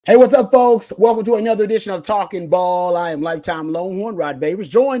Hey, what's up, folks? Welcome to another edition of Talking Ball. I am lifetime Longhorn Rod Babers,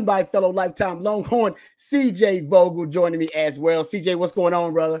 joined by fellow lifetime Longhorn CJ Vogel, joining me as well. CJ, what's going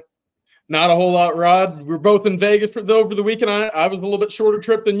on, brother? Not a whole lot, Rod. We're both in Vegas over the weekend. I was a little bit shorter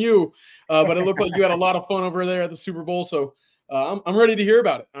trip than you, but it looked like you had a lot of fun over there at the Super Bowl. So I'm ready to hear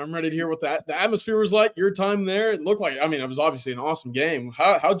about it. I'm ready to hear what the atmosphere was like, your time there. It looked like, it was obviously an awesome game.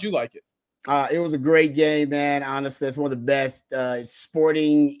 How'd you like it? It was a great game, man. Honestly, it's one of the best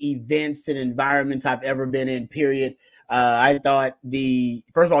sporting events and environments I've ever been in, period. I thought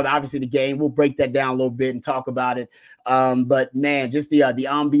first of all, obviously the game, we'll break that down a little bit and talk about it. But man, just the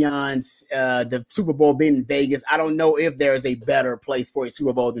ambiance, the Super Bowl being in Vegas. I don't know if there is a better place for a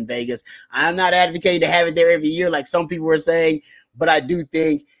Super Bowl than Vegas. I'm not advocating to have it there every year, like some people were saying, but I do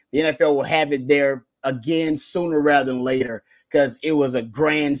think the NFL will have it there again sooner rather than later, because it was a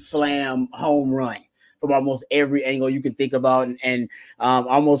grand slam home run from almost every angle you can think about, and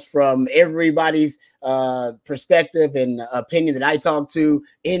almost from everybody's perspective and opinion that I talked to,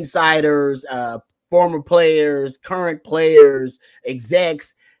 insiders, former players, current players,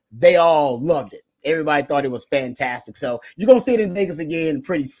 execs, they all loved it. Everybody thought it was fantastic. So you're going to see it in Vegas again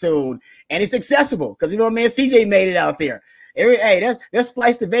pretty soon. And it's accessible because, man, CJ made it out there. There's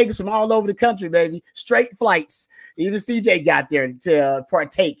flights to Vegas from all over the country, baby. Straight flights. Even CJ got there to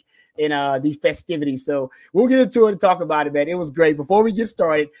partake in these festivities. So we'll get into it and talk about it, man. It was great. Before we get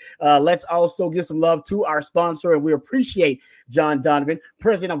started, let's also give some love to our sponsor, and we appreciate John Donovan,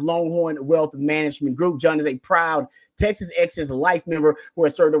 president of Longhorn Wealth Management Group. John is a proud Texas Ex's life member who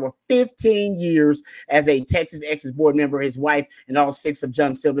has served over 15 years as a Texas Ex's board member. His wife and all 6 of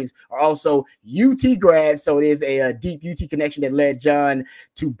John's siblings are also UT grads, so it is a deep UT connection that led John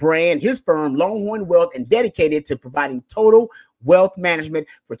to brand his firm Longhorn Wealth and dedicated to providing total wealth management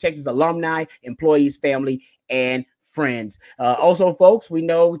for Texas alumni, employees, family, and friends. Also, folks, we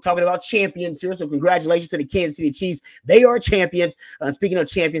know we're talking about champions here, so congratulations to the Kansas City Chiefs. They are champions. Speaking of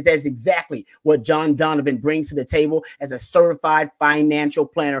champions, that's exactly what John Donovan brings to the table as a certified financial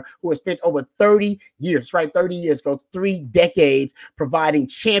planner who has spent over 30 years, right? 30 years, folks, 3 decades providing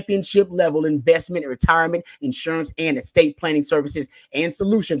championship level investment, retirement, insurance, and estate planning services and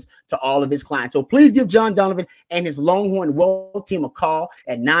solutions to all of his clients. So please give John Donovan and his Longhorn Wealth team a call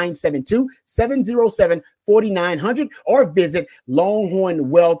at 972-707-4900 or visit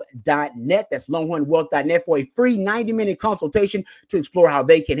longhornwealth.net. That's longhornwealth.net for a free 90-minute consultation to explore how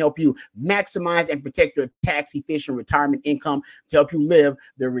they can help you maximize and protect your tax-efficient retirement income to help you live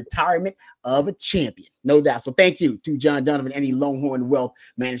the retirement of a champion. No doubt. So thank you to John Donovan and the Longhorn Wealth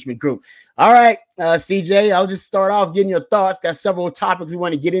Management Group. All right, CJ, I'll just start off getting your thoughts. Got several topics we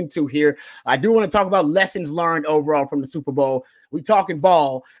want to get into here. I do want to talk about lessons learned overall from the Super Bowl. We talking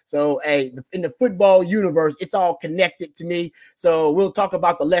ball. So, hey, in the football universe, it's all connected to me. So we'll talk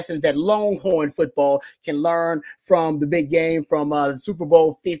about the lessons that Longhorn football can learn from the big game, from Super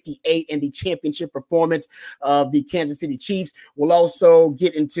Bowl 58 and the championship performance of the Kansas City Chiefs. We'll also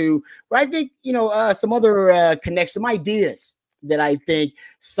get into, I think, some other connections, some ideas that I think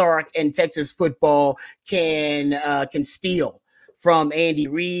Sark and Texas football can steal from Andy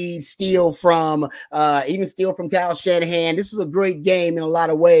Reid, steal from Kyle Shanahan. This was a great game in a lot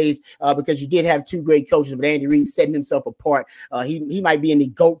of ways because you did have 2 great coaches, but Andy Reid setting himself apart. He might be in the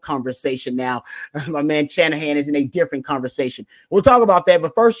GOAT conversation now. My man Shanahan is in a different conversation. We'll talk about that,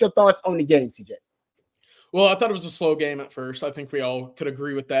 but first, your thoughts on the game, CJ. Well, I thought it was a slow game at first. I think we all could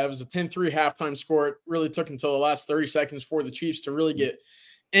agree with that. It was a 10-3 halftime score. It really took until the last 30 seconds for the Chiefs to really get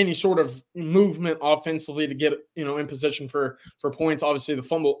any sort of movement offensively to get, in position for points. Obviously, the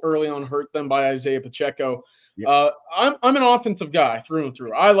fumble early on hurt them by Isaiah Pacheco. Yep. I'm an offensive guy through and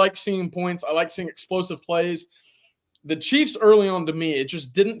through. I like seeing points. I like seeing explosive plays. The Chiefs early on, to me, it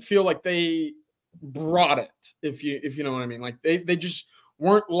just didn't feel like they brought it, if you know what I mean. Like they just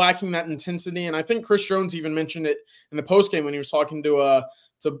weren't lacking that intensity. And I think Chris Jones even mentioned it in the postgame when he was talking to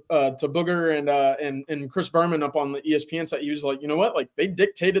Booger and Chris Berman up on the ESPN site. He was like, you know what? Like, they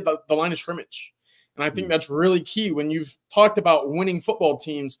dictated the line of scrimmage. And I think that's really key when you've talked about winning football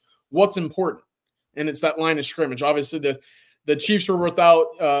teams, what's important. And it's that line of scrimmage. Obviously, the Chiefs were without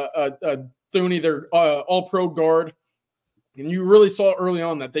Thuney, their all-pro guard. And you really saw early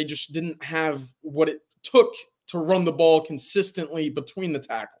on that they just didn't have what it took to run the ball consistently between the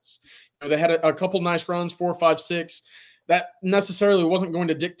tackles. They had a couple nice runs, 4, 5, 6. That necessarily wasn't going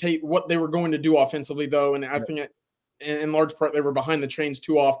to dictate what they were going to do offensively, though. And I think in large part, they were behind the chains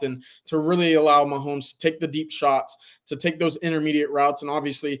too often to really allow Mahomes to take the deep shots, to take those intermediate routes. And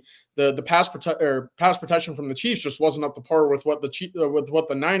obviously, the pass protection from the Chiefs just wasn't up to par with what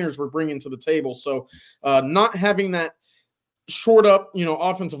the Niners were bringing to the table. So not having that short up,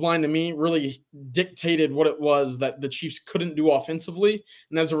 offensive line to me really dictated what it was that the Chiefs couldn't do offensively.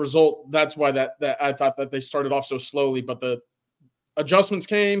 And as a result, that's why that I thought that they started off so slowly, but the adjustments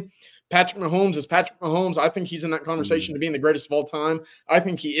came. Patrick Mahomes is Patrick Mahomes. I think he's in that conversation to being the greatest of all time. I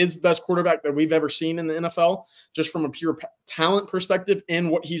think he is the best quarterback that we've ever seen in the NFL, just from a pure talent perspective and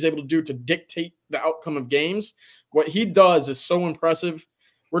what he's able to do to dictate the outcome of games. What he does is so impressive.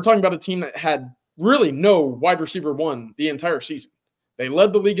 We're talking about a team that had really no wide receiver one the entire season. They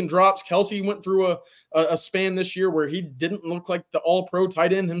led the league in drops. Kelsey went through a span this year where he didn't look like the all-pro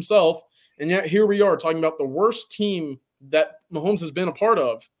tight end himself. And yet here we are talking about the worst team that Mahomes has been a part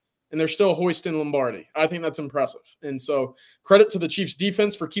of, and they're still hoisting Lombardi. I think that's impressive. And so credit to the Chiefs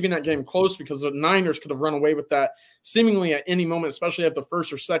defense for keeping that game close, because the Niners could have run away with that seemingly at any moment, especially at the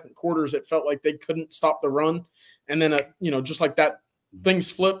first or second quarters. It felt like they couldn't stop the run. And then, just like that, things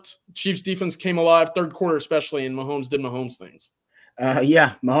flipped. Chiefs defense came alive, third quarter especially, and Mahomes did Mahomes things.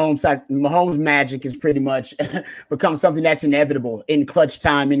 Mahomes magic has pretty much become something that's inevitable in clutch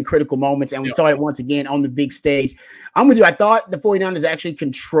time, in critical moments, and we saw it once again on the big stage. I'm with you. I thought the 49ers actually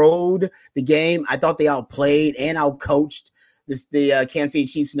controlled the game. I thought they outplayed and outcoached the Kansas City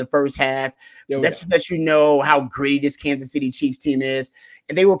Chiefs in the first half. That lets you know how gritty this Kansas City Chiefs team is.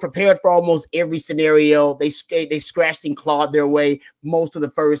 And they were prepared for almost every scenario. They scratched and clawed their way most of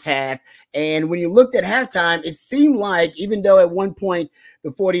the first half. And when you looked at halftime, it seemed like, even though at one point the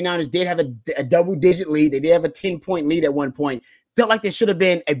 49ers did have a double-digit lead, they did have a 10-point lead at one point, felt like there should have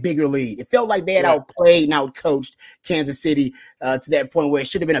been a bigger lead. It felt like they had outplayed and outcoached Kansas City to that point where it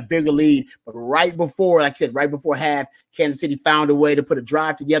should have been a bigger lead. But right before half, Kansas City found a way to put a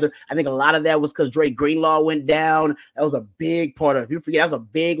drive together. I think a lot of that was because Dre Greenlaw went down. That was a big part of it. You forget, that was a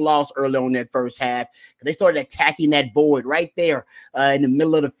big loss early on that first half. They started attacking that void right there in the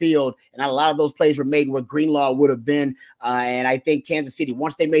middle of the field. And a lot of those plays were made where Greenlaw would have been. And I think Kansas City,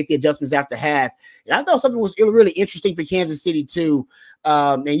 once they made the adjustments after half, and I thought something was really interesting for Kansas City too.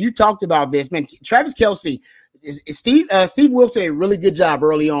 And you talked about this, man. Travis Kelce, Steve Wilson did a really good job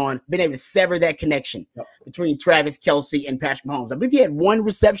early on, being able to sever that connection between Travis Kelce and Patrick Mahomes. I believe he had one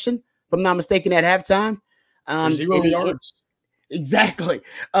reception, if I'm not mistaken, at halftime. 0 yards. Exactly.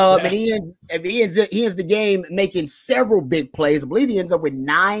 And he ends the game making several big plays. I believe he ends up with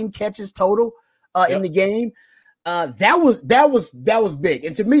 9 catches total in the game. That was big.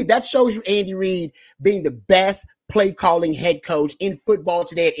 And to me, that shows you Andy Reid being the best play calling head coach in football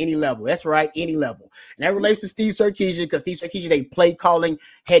today at any level. That's right, any level. And that relates to Steve Sarkisian, because Steve Sarkisian is a play calling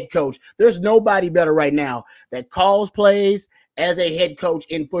head coach. There's nobody better right now that calls plays as a head coach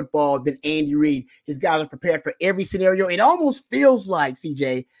in football than Andy Reid. His guys are prepared for every scenario. It almost feels like,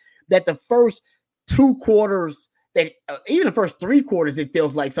 CJ, that the first 2 quarters, that even the first 3 quarters, it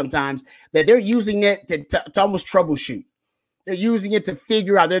feels like sometimes that they're using it to almost troubleshoot. They're using it to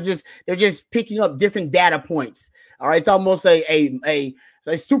figure out. They're just picking up different data points. All right, it's almost a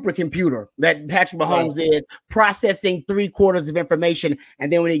supercomputer that Patrick Mahomes is, processing 3 quarters of information,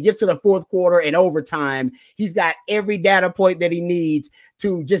 and then when he gets to the 4th quarter and overtime, he's got every data point that he needs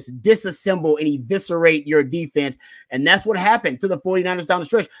to just disassemble and eviscerate your defense. And that's what happened to the 49ers down the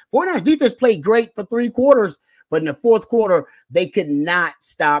stretch. 49ers defense played great for 3 quarters. But in the 4th quarter, they could not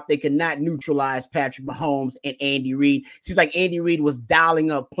stop. They could not neutralize Patrick Mahomes and Andy Reid. Seems like Andy Reid was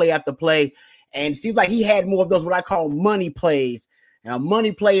dialing up play after play, and it seems like he had more of those what I call money plays. Now,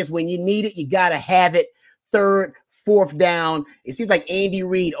 money play is when you need it, you got to have it. 3rd, 4th down. It seems like Andy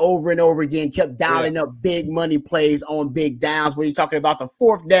Reid over and over again kept dialing up big money plays on big downs. When you're talking about the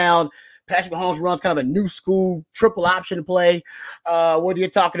 4th down, Patrick Mahomes runs kind of a new school triple option play. What are you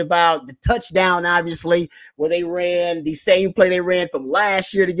talking about? The touchdown, obviously, where they ran the same play they ran from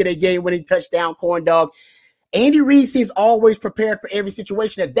last year to get a game-winning touchdown, corn dog. Andy Reid seems always prepared for every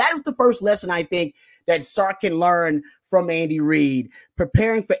situation. And that is the first lesson, I think, that Sark can learn from Andy Reid,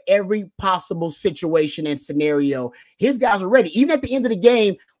 preparing for every possible situation and scenario. His guys are ready. Even at the end of the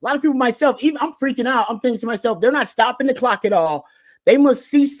game, a lot of people, myself, even I'm freaking out. I'm thinking to myself, they're not stopping the clock at all. They must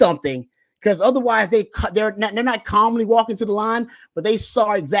see something, because otherwise they're not calmly walking to the line, but they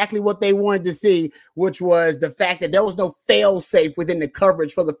saw exactly what they wanted to see, which was the fact that there was no fail-safe within the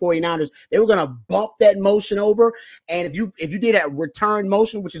coverage for the 49ers. They were going to bump that motion over, and if you did a return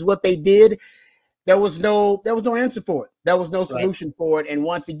motion, which is what they did, there was no answer for it. There was no solution for it. And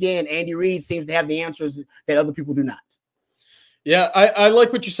once again, Andy Reid seems to have the answers that other people do not. Yeah, I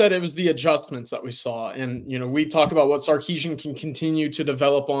like what you said. It was the adjustments that we saw. And, we talk about what Sarkisian can continue to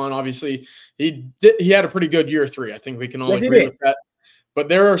develop on. Obviously, he had a pretty good year 3. I think we can all agree with that. But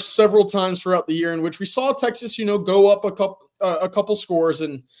there are several times throughout the year in which we saw Texas, go up a couple scores.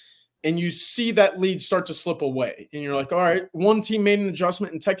 And and you see that lead start to slip away. And you're like, all right, one team made an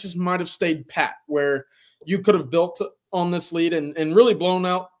adjustment, and Texas might have stayed pat, where you could have built on this lead and really blown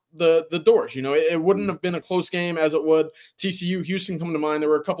out the doors. It wouldn't have been a close game as it would TCU, Houston come to mind. There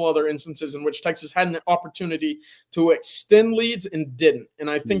were a couple other instances in which Texas had an opportunity to extend leads and didn't. And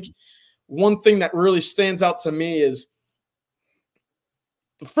I think one thing that really stands out to me is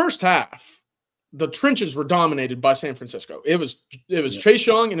the first half, the trenches were dominated by San Francisco. It was Chase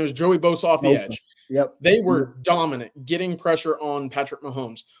Young and it was Joey Bosa off the edge. Yep. They were dominant, getting pressure on Patrick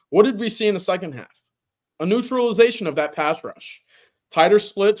Mahomes. What did we see in the second half? A neutralization of that pass rush. Tighter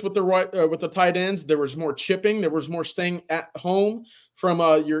splits with the tight ends. There was more chipping. There was more staying at home from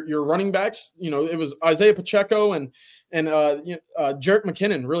your running backs. It was Isaiah Pacheco and Jerick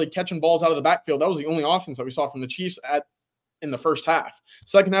McKinnon really catching balls out of the backfield. That was the only offense that we saw from the Chiefs in the first half.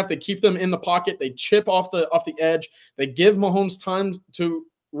 Second half, they keep them in the pocket. They chip off the edge. They give Mahomes time to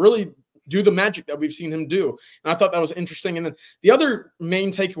really do the magic that we've seen him do. And I thought that was interesting. And then the other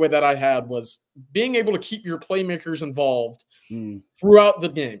main takeaway that I had was being able to keep your playmakers involved throughout the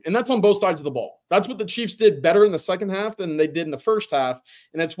game. And that's on both sides of the ball. That's what the Chiefs did better in the second half than they did in the first half.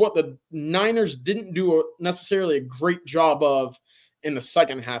 And it's what the Niners didn't do necessarily a great job of in the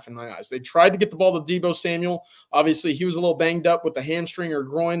second half, in my eyes. They tried to get the ball to Deebo Samuel. Obviously, he was a little banged up with the hamstring or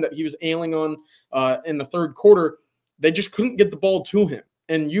groin that he was ailing on in the third quarter. They just couldn't get the ball to him.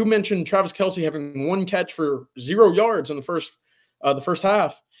 And you mentioned Travis Kelce having one catch for 0 yards in the first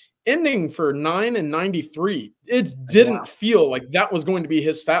half, ending for 9 and 93. It didn't feel like that was going to be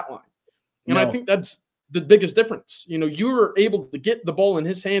his stat line. And I think that's the biggest difference. You were able to get the ball in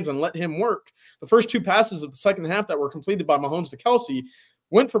his hands and let him work. The first two passes of the second half that were completed by Mahomes to Kelce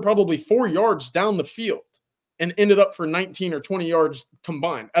went for probably 4 yards down the field and ended up for 19 or 20 yards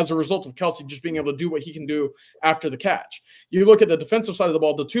combined as a result of Kelce just being able to do what he can do after the catch. You look at the defensive side of the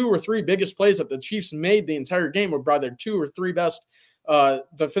ball, the 2 or 3 biggest plays that the Chiefs made the entire game were by their 2 or 3 best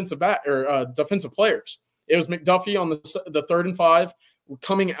defensive players. It was McDuffie on the 3rd and 5,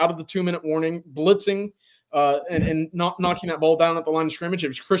 coming out of the 2-minute warning, blitzing, and not knocking that ball down at the line of scrimmage. It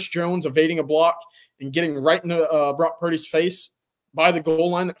was Chris Jones evading a block and getting right into Brock Purdy's face by the goal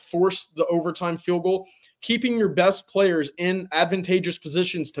line that forced the overtime field goal. Keeping your best players in advantageous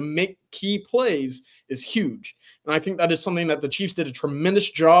positions to make key plays is huge. And I think that is something that the Chiefs did a tremendous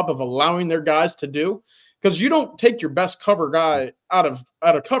job of allowing their guys to do, because you don't take your best cover guy out of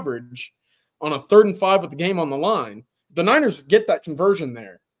coverage on a 3rd and 5 with the game on the line. The Niners get that conversion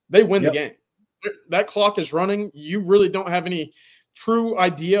there. They win the game. That clock is running. You really don't have any true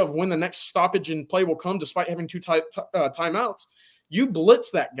idea of when the next stoppage in play will come, despite having 2 timeouts. You blitz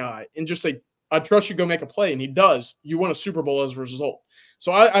that guy and just say, I trust you, go make a play. And he does. You win a Super Bowl as a result.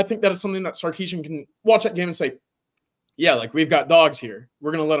 So I think that is something that Sarkisian can watch that game and say, yeah, like, we've got dogs here.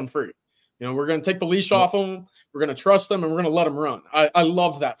 We're going to let them free. We're going to take the leash off them. We're going to trust them, and we're going to let them run. I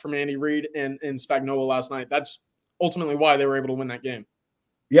love that from Andy Reid and Spagnuolo last night. That's ultimately why they were able to win that game.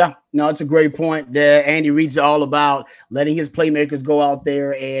 Yeah, no, it's a great point. Andy Reid's all about letting his playmakers go out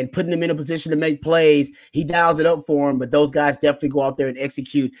there and putting them in a position to make plays. He dials it up for them, but those guys definitely go out there and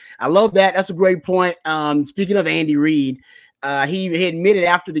execute. I love that. That's a great point. Speaking of Andy Reid, he admitted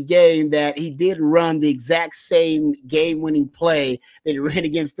after the game that he did run the exact same game-winning play that he ran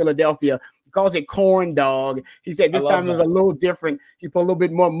against Philadelphia. Calls it corn dog. He said this time it was a little different. He put a little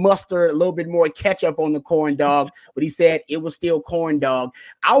bit more mustard, a little bit more ketchup on the corn dog, but he said it was still corn dog.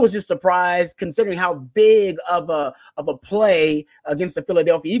 I was just surprised considering how big of a play against the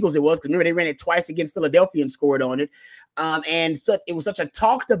Philadelphia Eagles it was, because remember they ran it twice against Philadelphia and scored on it. It was such a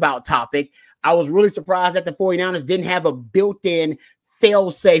talked about topic. I was really surprised that the 49ers didn't have a built-in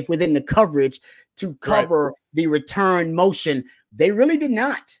fail-safe within the coverage to cover the return motion. They really did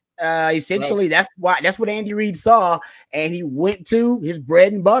not. Essentially, that's what Andy Reid saw, and he went to his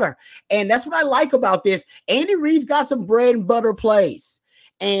bread and butter. And that's what I like about this. Andy Reid's got some bread and butter plays,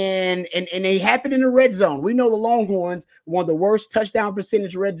 and they happen in the red zone. We know the Longhorns, one of the worst touchdown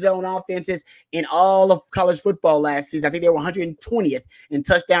percentage red zone offenses in all of college football last season. I think they were 120th in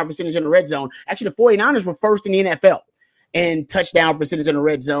touchdown percentage in the red zone. Actually, the 49ers were first in the NFL and touchdown percentage in the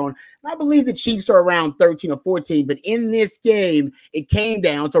red zone. And I believe the Chiefs are around 13 or 14, but in this game, it came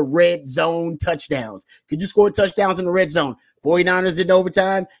down to red zone touchdowns. Could you score touchdowns in the red zone? 49ers in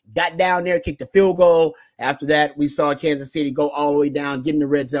overtime, got down there, kicked a field goal. After that, we saw Kansas City go all the way down, get in the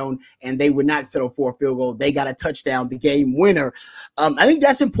red zone, and they would not settle for a field goal. They got a touchdown, the game winner. I think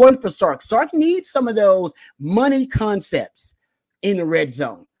that's important for Sark. Sark needs some of those money concepts in the red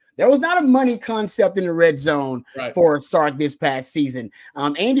zone. There was not a money concept in the red zone for Sark this past season.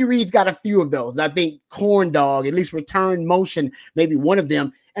 Andy Reid's got a few of those. I think corn dog, at least return motion, maybe one of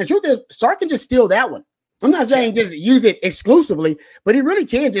them. And the truth is, Sark can just steal that one. I'm not saying just use it exclusively, but he really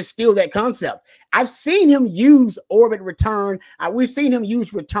can just steal that concept. I've seen him use orbit return. We've seen him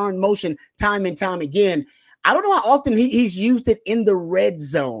use return motion time and time again. I don't know how often he's used it in the red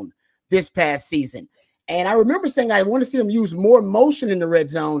zone this past season. And I remember saying I want to see him use more motion in the red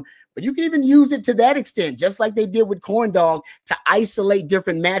zone, but you can even use it to that extent, just like they did with Corn Dog, to isolate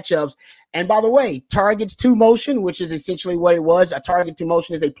different matchups. And by the way, targets to motion, which is essentially what it was. A target to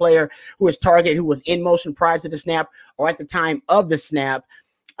motion is a player who is targeted, who was in motion prior to the snap or at the time of the snap.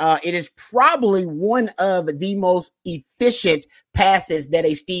 It is probably one of the most efficient passes that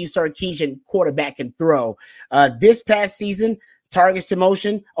a Steve Sarkisian quarterback can throw. This past season, targets to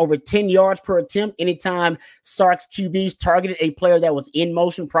motion, over 10 yards per attempt. Anytime Sark's QBs targeted a player that was in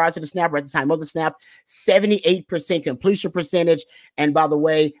motion prior to the snap or at the time of the snap, 78% completion percentage. And by the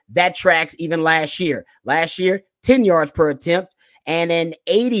way, that tracks even last year. Last year, 10 yards per attempt and an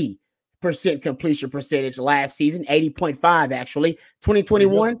 80% completion percentage last season, 80.5 actually.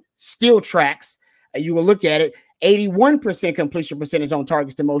 2021 still tracks. You will look at it, 81% completion percentage on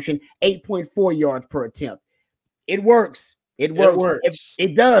targets to motion, 8.4 yards per attempt. It works. It works.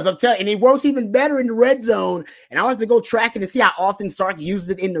 It does. I'm telling you, and it works even better in the red zone. And I have to go tracking to see how often Sark uses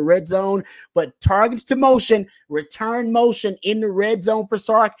it in the red zone. But targets to motion, return motion in the red zone for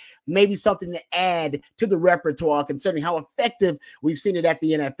Sark, maybe something to add to the repertoire, considering how effective we've seen it at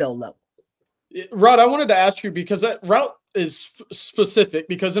the NFL level. Rod, I wanted to ask you, because that route is specific,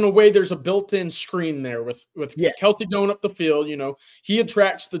 because in a way there's a built-in screen there with Kelce going up the field. You know, he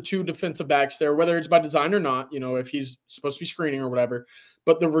attracts the two defensive backs there, whether it's by design or not, you know, if he's supposed to be screening or whatever.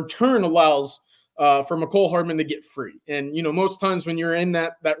 But the return allows for McCole Hardman to get free. And, you know, most times when you're in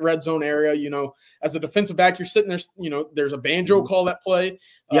that red zone area, you know, as a defensive back, you're sitting there, you know, there's a banjo call that play.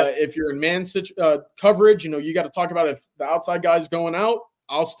 If you're in man coverage, you know, you got to talk about if the outside guy's going out,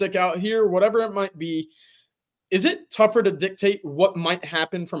 I'll stick out here, whatever it might be. Is it tougher to dictate what might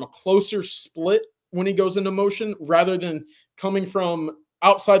happen from a closer split when he goes into motion rather than coming from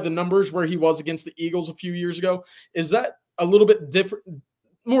outside the numbers where he was against the Eagles a few years ago? Is that a little bit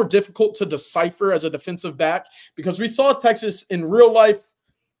more difficult to decipher as a defensive back? Because we saw Texas in real life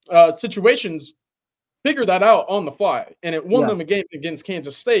situations figure that out on the fly, and it won them a game against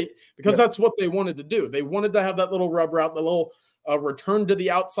Kansas State because that's what they wanted to do. They wanted to have that little rub route, the little return to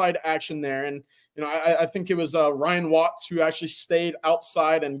the outside action there. And, you know, I think it was Ryan Watts who actually stayed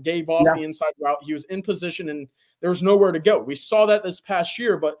outside and gave off the inside route. He was in position and there was nowhere to go. We saw that this past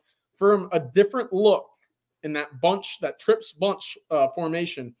year, but from a different look in that bunch, that trips bunch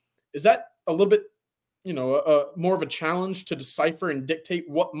formation, is that a little bit, you know, more of a challenge to decipher and dictate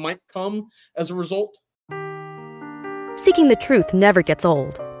what might come as a result? Seeking the truth never gets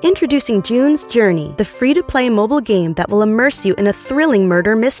old. Introducing June's Journey, the free-to-play mobile game that will immerse you in a thrilling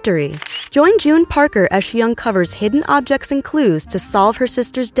murder mystery. Join June Parker as she uncovers hidden objects and clues to solve her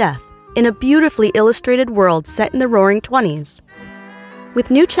sister's death in a beautifully illustrated world set in the Roaring '20s.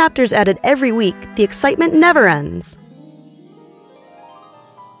 With new chapters added every week, the excitement never ends.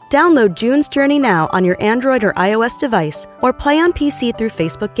 Download June's Journey now on your Android or iOS device, or play on PC through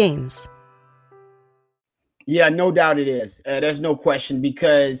Facebook Games. Yeah, no doubt it is. There's no question,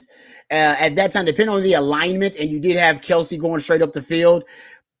 because at that time, depending on the alignment, and you did have Kelce going straight up the field,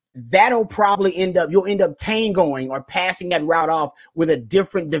 that'll probably you'll end up tangoing or passing that route off with a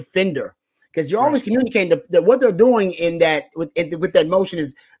different defender, because you're always communicating that what they're doing in that with that motion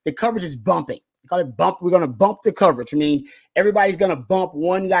is the coverage is bumping. We're going to bump the coverage. I mean, everybody's going to bump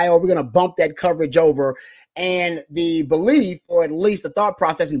one guy over. We're going to bump that coverage over. And the belief, or at least the thought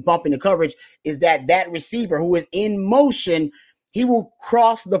process in bumping the coverage, is that that receiver who is in motion, he will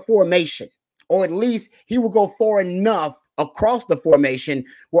cross the formation, or at least he will go far enough across the formation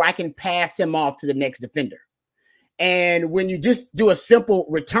where I can pass him off to the next defender. And when you just do a simple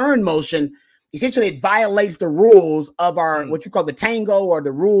return motion, essentially it violates the rules of our what you call the tango, or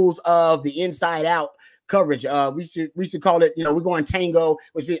the rules of the inside out coverage. We should call it, you know, we're going tango,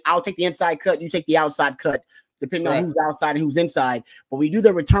 which means I'll take the inside cut, you take the outside cut, depending on who's outside and who's inside. But we do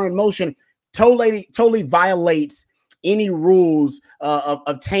the return motion, totally violates any rules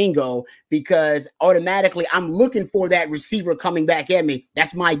of tango, because automatically I'm looking for that receiver coming back at me.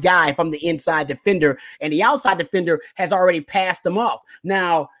 That's my guy if I'm the inside defender, and the outside defender has already passed them off.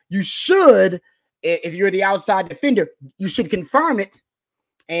 Now, you should, if you're the outside defender, you should confirm it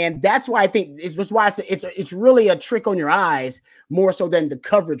And that's why I think it's really a trick on your eyes more so than the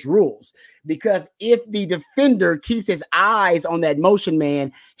coverage rules. Because if the defender keeps his eyes on that motion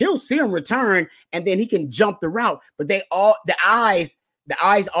man, he'll see him return and then he can jump the route. But the eyes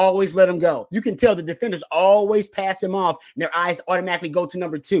always let him go. You can tell the defenders always pass him off and their eyes automatically go to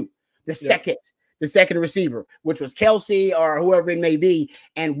number 2, the second receiver, which was Kelsey or whoever it may be.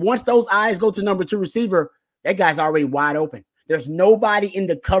 And once those eyes go to number 2 receiver, that guy's already wide open. There's nobody in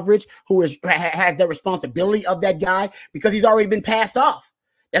the coverage who has the responsibility of that guy because he's already been passed off.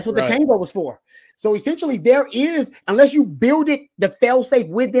 That's what the tango was for. So essentially there is, unless you build it, the fail-safe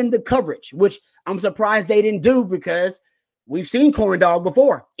within the coverage, which I'm surprised they didn't do because we've seen Corn Dog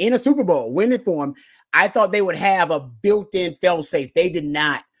before in a Super Bowl, win it for him. I thought they would have a built-in fail-safe. They did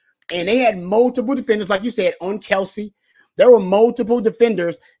not. And they had multiple defenders, like you said, on Kelsey. There were multiple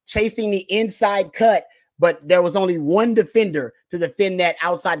defenders chasing the inside cut, but there was only one defender to defend that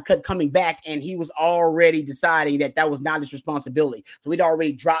outside cut coming back, and he was already deciding that was not his responsibility. So he'd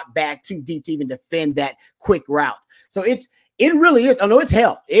already dropped back too deep to even defend that quick route. So it really is. I know it's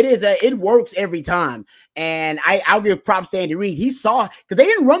hell. It works every time. And I'll give props to Andy Reid. He saw, because they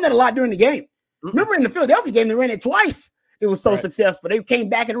didn't run that a lot during the game. Remember in the Philadelphia game, they ran it twice. It was so successful. They came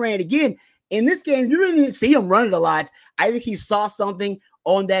back and ran it again. In this game, you really didn't see him run it a lot. I think he saw something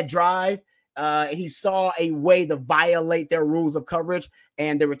on that drive. He saw a way to violate their rules of coverage,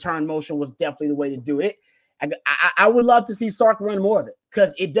 and the return motion was definitely the way to do it. I would love to see Sark run more of it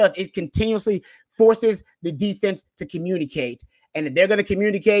because it continuously forces the defense to communicate. And if they're going to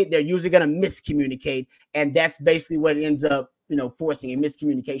communicate, they're usually going to miscommunicate. And that's basically what it ends up, forcing a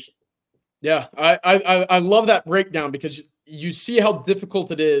miscommunication. Yeah, I love that breakdown because you see how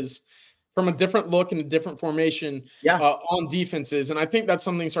difficult it is from a different look and a different formation on defenses. And I think that's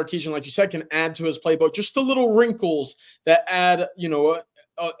something Sarkisian, like you said, can add to his playbook. Just the little wrinkles that add,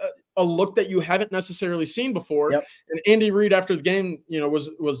 a look that you haven't necessarily seen before. Yep. And Andy Reid after the game,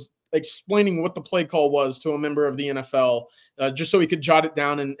 was explaining what the play call was to a member of the NFL, just so he could jot it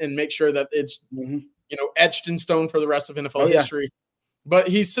down and make sure that it's, etched in stone for the rest of NFL history. But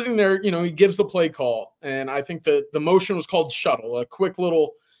he's sitting there, he gives the play call. And I think the motion was called shuttle, a quick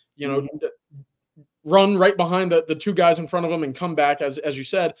little, run right behind the 2 guys in front of him and come back, as you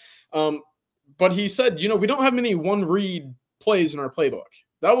said. But he said, we don't have many one-read plays in our playbook.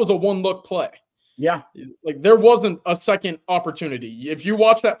 That was a one-look play. Yeah. Like there wasn't a second opportunity. If you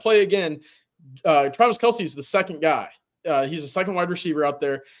watch that play again, Travis Kelce is the second guy. He's the second wide receiver out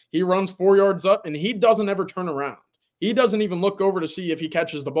there. He runs 4 yards up, and he doesn't ever turn around. He doesn't even look over to see if he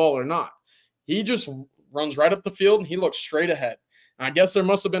catches the ball or not. He just runs right up the field, and he looks straight ahead. And I guess there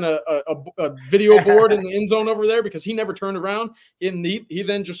must have been a video board in the end zone over there because he never turned around. He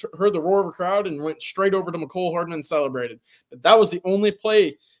then just heard the roar of a crowd and went straight over to McCole Hardman and celebrated. But that was the only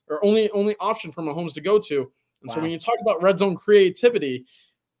play or only option for Mahomes to go to. And so when you talk about red zone creativity,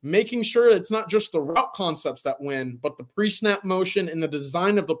 making sure it's not just the route concepts that win, but the pre-snap motion and the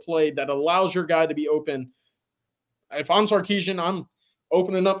design of the play that allows your guy to be open. If I'm Sarkisian, I'm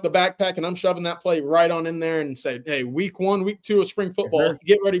opening up the backpack and I'm shoving that play right on in there and say, hey, week 1, week 2 of spring football,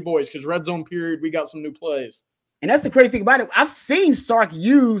 get ready, boys, because red zone period, we got some new plays. And that's the crazy thing about it. I've seen Sark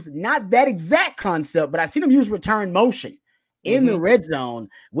use not that exact concept, but I've seen him use return motion in the red zone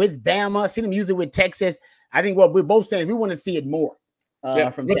with Bama. I've seen him use it with Texas. I think what we're both saying, we want to see it more.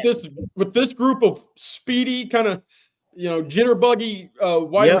 With this group of speedy kind of, jitterbuggy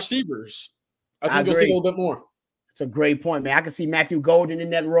wide receivers, I think you'll see a little bit more. It's a great point, man. I can see Matthew Golden in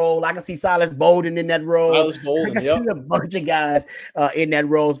that role. I can see Silas Bolden in that role. I can see a bunch of guys in that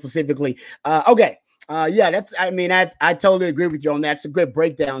role specifically. Okay. I totally agree with you on that. It's a great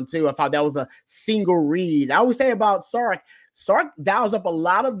breakdown too of how that was a single read. I always say about Sark dials up a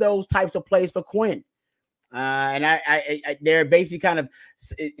lot of those types of plays for Quinn. And they're basically kind of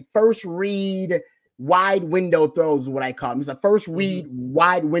first read wide window throws is what I call them. It's a first read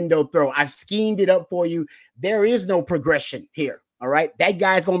wide window throw. I've schemed it up for you. There is no progression here. All right. That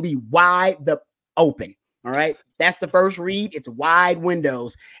guy's going to be wide open. All right. That's the first read. It's wide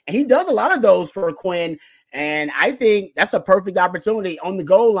windows. And he does a lot of those for Quinn. And I think that's a perfect opportunity on the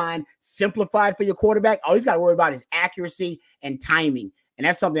goal line, simplified for your quarterback. All he's got to worry about is accuracy and timing. And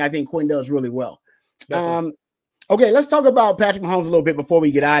that's something I think Quinn does really well. Okay, let's talk about Patrick Mahomes a little bit before we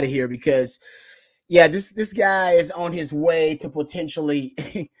get out of here because this guy is on his way to potentially,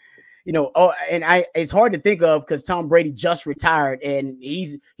 it's hard to think of because Tom Brady just retired and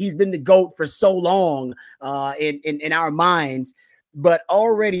he's been the GOAT for so long in our minds. But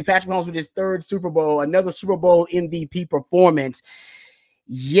already Patrick Mahomes with his 3rd Super Bowl, another Super Bowl MVP performance.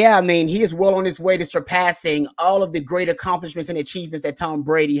 Yeah, I mean, he is well on his way to surpassing all of the great accomplishments and achievements that Tom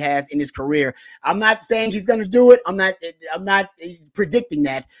Brady has in his career. I'm not saying he's going to do it. I'm not predicting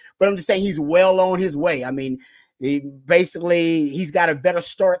that, but I'm just saying he's well on his way. I mean, he's got a better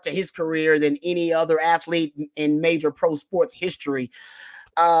start to his career than any other athlete in major pro sports history.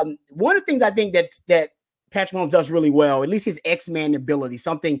 One of the things I think that Patrick Mahomes does really well, at least his X-Man ability,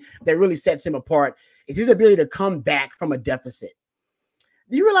 something that really sets him apart, is his ability to come back from a deficit.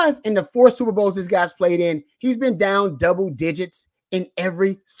 Do you realize in the 4 Super Bowls this guy's played in, he's been down double digits in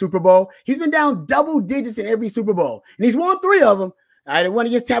every Super Bowl? He's been down double digits in every Super Bowl, and he's won 3 of them. The one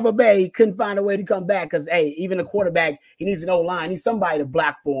against Tampa Bay, he couldn't find a way to come back because, hey, even a quarterback, he needs an O-line. He needs somebody to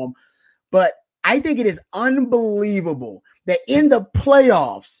block for him. But I think it is unbelievable that in the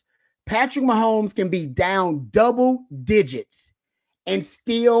playoffs, Patrick Mahomes can be down double digits and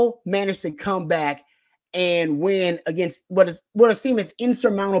still manage to come back and win against what seem as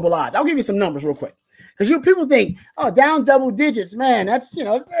insurmountable odds. I'll give you some numbers real quick. Because people think, oh, down double digits, man, that's,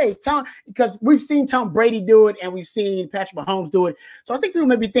 hey, Tom, because we've seen Tom Brady do it and we've seen Patrick Mahomes do it. So I think people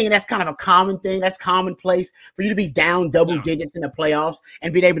may be thinking that's kind of a common thing. That's commonplace for you to be down double digits in the playoffs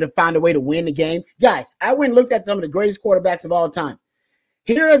and being able to find a way to win the game. Guys, I went and looked at some of the greatest quarterbacks of all time.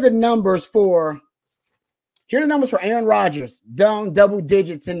 Here are the numbers for Aaron Rodgers, down double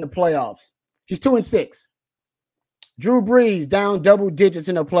digits in the playoffs. He's 2-6. Drew Brees down double digits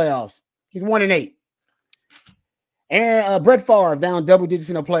in the playoffs. He's 1-8. And Brett Favre down double digits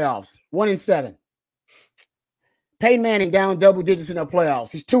in the playoffs. 1-7. Peyton Manning down double digits in the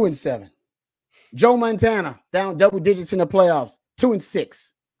playoffs. He's 2-7. Joe Montana down double digits in the playoffs.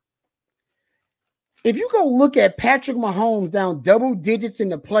 2-6. If you go look at Patrick Mahomes down double digits in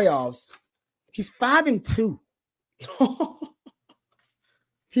the playoffs, he's 5-2.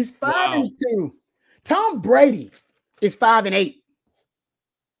 He's 5-2. Tom Brady is 5-8.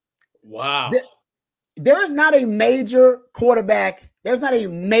 Wow. There's not a major quarterback. There's not a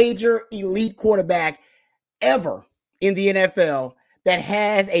major elite quarterback ever in the NFL that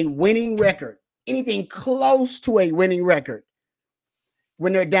has a winning record, anything close to a winning record,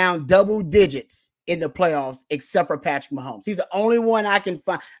 when they're down double digits in the playoffs, except for Patrick Mahomes. He's the only one I can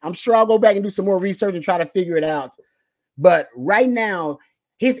find. I'm sure I'll go back and do some more research and try to figure it out. But right now,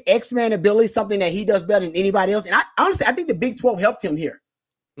 his X-Man ability is something that he does better than anybody else. And I think the Big 12 helped him here.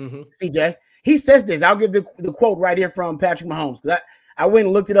 Mm-hmm. CJ, he says this. I'll give the quote right here from Patrick Mahomes, because I went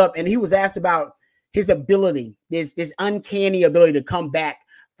and looked it up, and he was asked about his ability, this uncanny ability to come back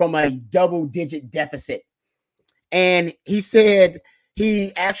from a double-digit deficit. And he said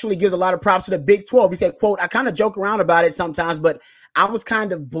he actually gives a lot of props to the Big 12. He said, quote, I kind of joke around about it sometimes, but I was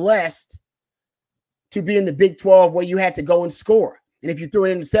kind of blessed to be in the Big 12 where you had to go and score. And if you threw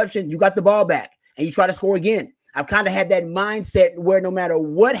an interception, you got the ball back and you try to score again. I've kind of had that mindset where no matter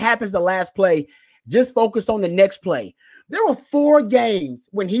what happens the last play, just focus on the next play. There were 4 games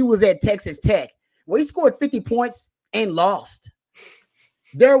when he was at Texas Tech where he scored 50 points and lost.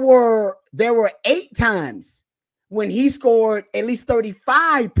 There were 8 times when he scored at least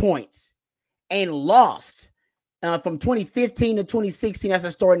 35 points and lost from 2015 to 2016 as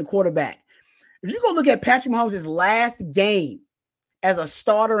a starting quarterback. If you go look at Patrick Mahomes' last game as a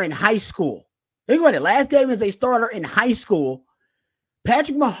starter in high school, think about it. Last game as a starter in high school,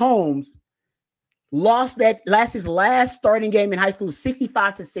 Patrick Mahomes lost his last starting game in high school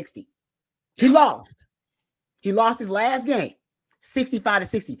 65-60. He lost. He lost his last game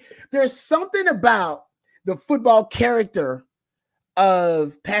 65-60. There's something about the football character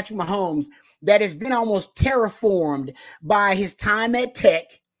of Patrick Mahomes that has been almost terraformed by his time at Tech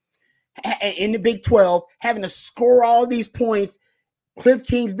in the Big 12, having to score all these points, Cliff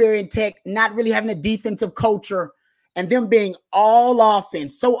Kingsbury and Tech not really having a defensive culture, and them being all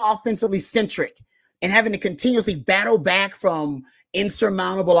offense, so offensively centric, and having to continuously battle back from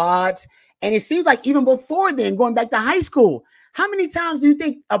insurmountable odds. And it seems like even before then, going back to high school, how many times do you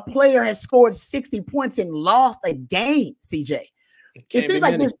think a player has scored 60 points and lost a game, CJ? It seems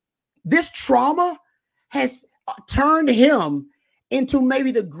like this trauma has turned him into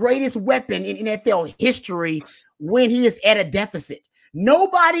maybe the greatest weapon in NFL history when he is at a deficit.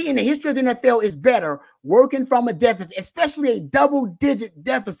 Nobody in the history of the NFL is better working from a deficit, especially a double-digit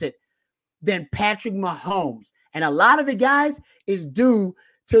deficit, than Patrick Mahomes. And a lot of it, guys, is due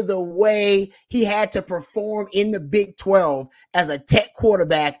to the way he had to perform in the Big 12 as a Tech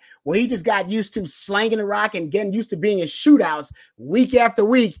quarterback, where he just got used to slanging the rock and getting used to being in shootouts week after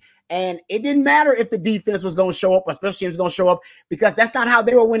week. And it didn't matter if the defense was going to show up, or special teams was going to show up, because that's not how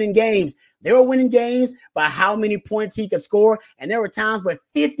they were winning games. They were winning games by how many points he could score. And there were times where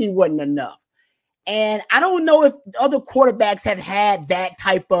 50 wasn't enough. And I don't know if other quarterbacks have had that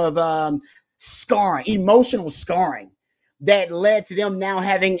type of scarring, emotional scarring, that led to them now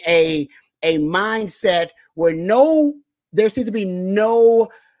having a mindset where there seems to be no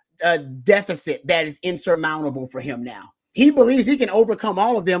deficit that is insurmountable for him now. He believes he can overcome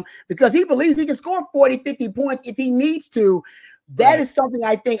all of them because he believes he can score 40, 50 points if he needs to. That is something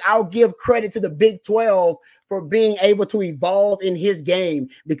I think I'll give credit to the Big 12 for being able to evolve in his game,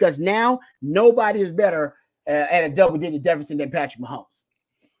 because now nobody is better at a double-digit deficit than Patrick Mahomes.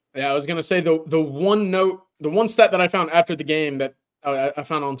 Yeah, I was going to say the one stat that I found after the game that I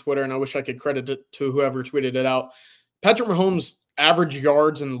found on Twitter, and I wish I could credit it to whoever tweeted it out. Patrick Mahomes' average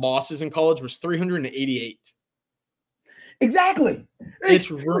yards and losses in college was 388. Exactly. It's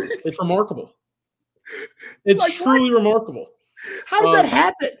remarkable. It's like, truly remarkable. How did that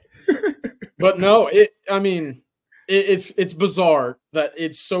happen? But no, it's bizarre that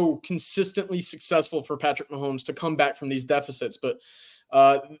it's so consistently successful for Patrick Mahomes to come back from these deficits. But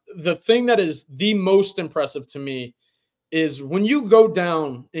the thing that is the most impressive to me is when you go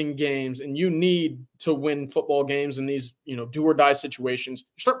down in games and you need to win football games in these, do or die situations,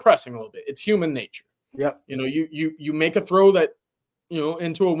 you start pressing a little bit. It's human nature. Yep. You make a throw that,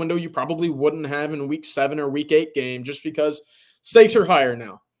 into a window you probably wouldn't have in a week 7 or week 8 game just because stakes are higher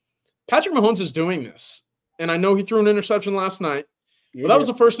now. Patrick Mahomes is doing this. And I know he threw an interception last night, but that was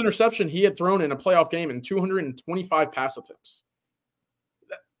the first interception he had thrown in a playoff game in 225 pass attempts.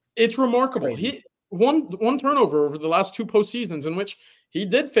 It's remarkable. He one turnover over the last 2 postseasons in which he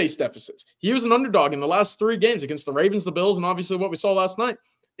did face deficits. He was an underdog in the last 3 games against the Ravens, the Bills, and obviously what we saw last night.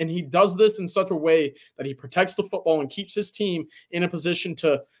 And he does this in such a way that he protects the football and keeps his team in a position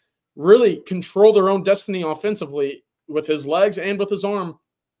to really control their own destiny offensively with his legs and with his arm.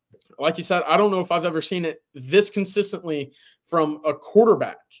 Like you said, I don't know if I've ever seen it this consistently from a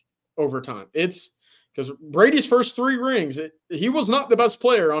quarterback over time. It's because Brady's first 3 rings, he was not the best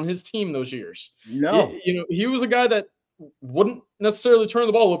player on his team those years. No. He was a guy that wouldn't necessarily turn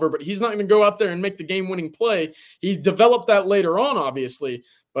the ball over, but he's not going to go out there and make the game-winning play. He developed that later on, obviously,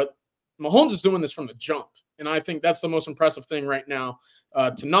 but Mahomes is doing this from the jump, and I think that's the most impressive thing right now,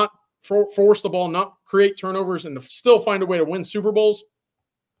 to not force the ball, not create turnovers, and to still find a way to win Super Bowls.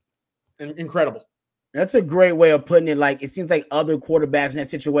 Incredible. That's a great way of putting it. Like, it seems like other quarterbacks in that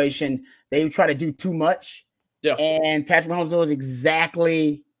situation, they try to do too much. Yeah. And Patrick Mahomes knows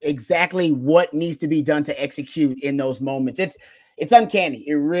exactly what needs to be done to execute in those moments. It's uncanny.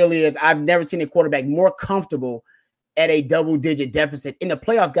 It really is. I've never seen a quarterback more comfortable at a double-digit deficit. In the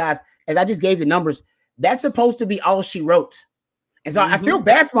playoffs, guys, as I just gave the numbers, that's supposed to be all she wrote. And so I feel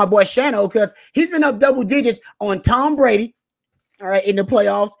bad for my boy Shano because he's been up double digits on Tom Brady, all right, in the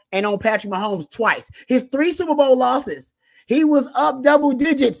playoffs, and on Patrick Mahomes twice. His 3 Super Bowl losses, he was up double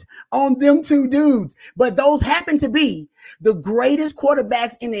digits on them 2 dudes. But those happen to be the greatest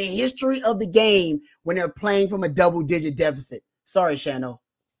quarterbacks in the history of the game when they're playing from a double-digit deficit. Sorry, Shano.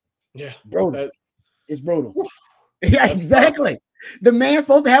 Yeah. Brutal. It's brutal. Yeah, exactly. The man's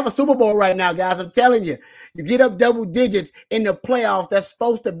supposed to have a Super Bowl right now, guys. I'm telling you. You get up double digits in the playoffs, that's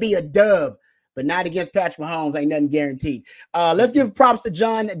supposed to be a dub. But not against Patrick Mahomes. Ain't nothing guaranteed. Let's give props to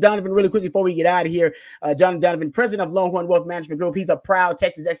John Donovan really quickly before we get out of here. John Donovan, president of Longhorn Wealth Management Group. He's a proud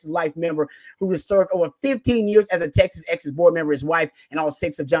Texas Exes Life member who has served over 15 years as a Texas Exes board member. His wife and all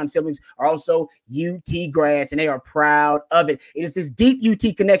 6 of John's siblings are also UT grads, and they are proud of it. It is this deep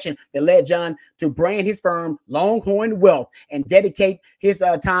UT connection that led John to brand his firm Longhorn Wealth and dedicate his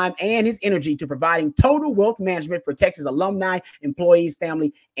time and his energy to providing total wealth management for Texas alumni, employees,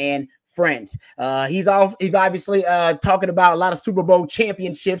 family, and friends. He's obviously talking about a lot of Super Bowl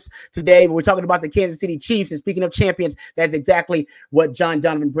championships today, but we're talking about the Kansas City Chiefs. And speaking of champions, that's exactly what John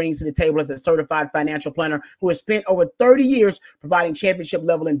Donovan brings to the table as a certified financial planner who has spent over 30 years providing championship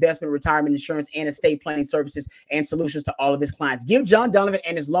level investment, retirement insurance, and estate planning services and solutions to all of his clients. Give John Donovan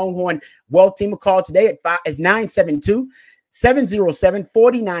and his Longhorn Wealth team a call today at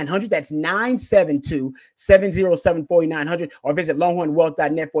 972-707-4900. That's 972-707-4900, or visit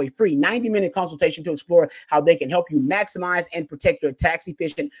longhornwealth.net for a free 90-minute consultation to explore how they can help you maximize and protect your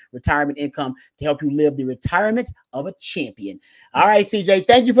tax-efficient retirement income to help you live the retirement of a champion. All right, CJ,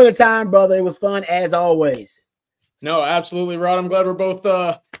 thank you for the time, brother. It was fun as always. No, absolutely, Rod. I'm glad we're both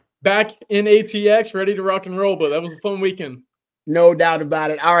back in ATX, ready to rock and roll, but that was a fun weekend. No doubt about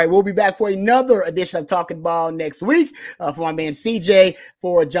it. All right, we'll be back for another edition of Talking Ball next week. For my man CJ,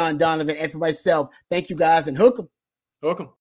 for John Donovan, and for myself, thank you guys, and hook 'em. Welcome.